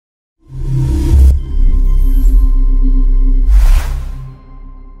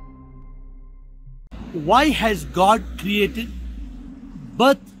Why has God created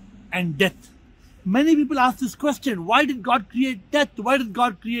birth and death? Many people ask this question. Why did God create death? Why did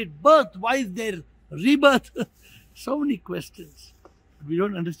God create birth? Why is there rebirth? So many questions. We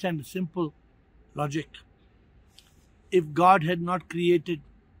don't understand the simple logic. If God had not created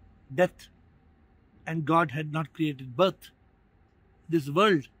death and God had not created birth, this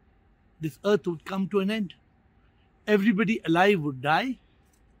world, this earth would come to an end. Everybody alive would die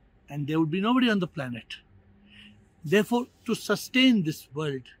and there would be nobody on the planet. Therefore, to sustain this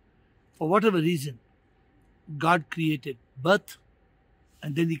world, for whatever reason, God created birth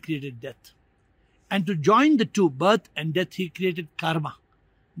and then He created death. And to join the two, birth and death, He created karma,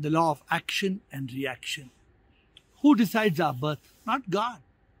 the law of action and reaction. Who decides our birth? Not God.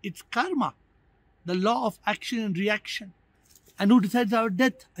 It's karma, the law of action and reaction. And who decides our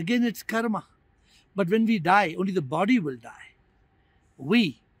death? Again, it's karma. But when we die, only the body will die.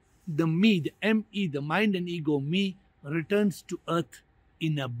 We, the me, the me, the mind and ego me, returns to earth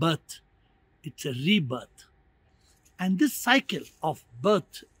in a birth. It's a rebirth. And this cycle of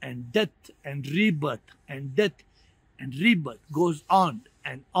birth and death and rebirth and death and rebirth goes on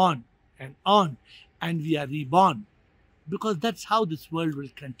and on and on. And we are reborn because that's how this world will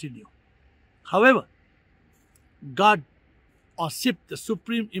continue. However, God or Sip, the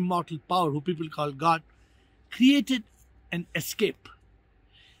Supreme Immortal Power, who people call God, created an escape.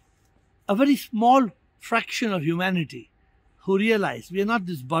 A very small fraction of humanity who realize we are not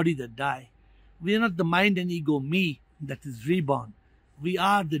this body that die. We are not the mind and ego me that is reborn. We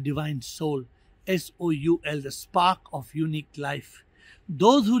are the divine soul, S-O-U-L, the spark of unique life.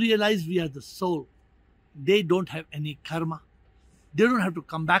 Those who realize we are the soul, they don't have any karma. They don't have to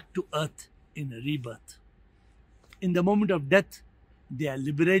come back to earth in a rebirth. In the moment of death, they are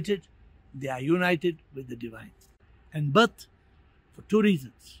liberated, they are united with the divine. And birth, for two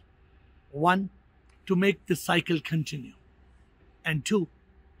reasons. One, to make the cycle continue. And two,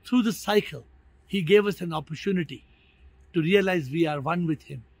 through the cycle, He gave us an opportunity to realize we are one with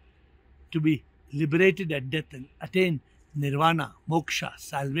Him, to be liberated at death and attain nirvana, moksha,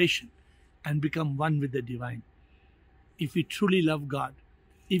 salvation, and become one with the divine. If we truly love God,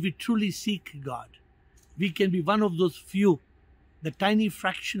 if we truly seek God, we can be one of those few, the tiny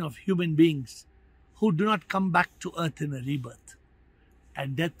fraction of human beings who do not come back to earth in a rebirth.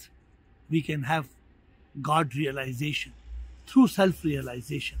 At death, we can have God realization through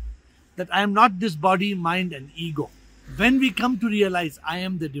self-realization that I am not this body, mind and ego. When we come to realize I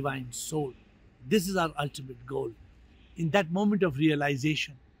am the divine soul, this is our ultimate goal. In that moment of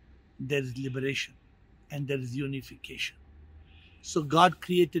realization, there is liberation and there is unification. So God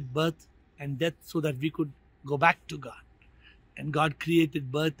created birth and death so that we could go back to God. And God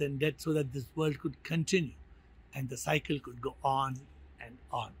created birth and death so that this world could continue and the cycle could go on and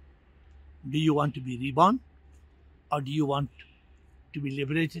on. Do you want to be reborn? Or do you want to be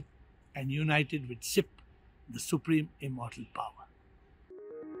liberated and united with Sip, the Supreme Immortal Power?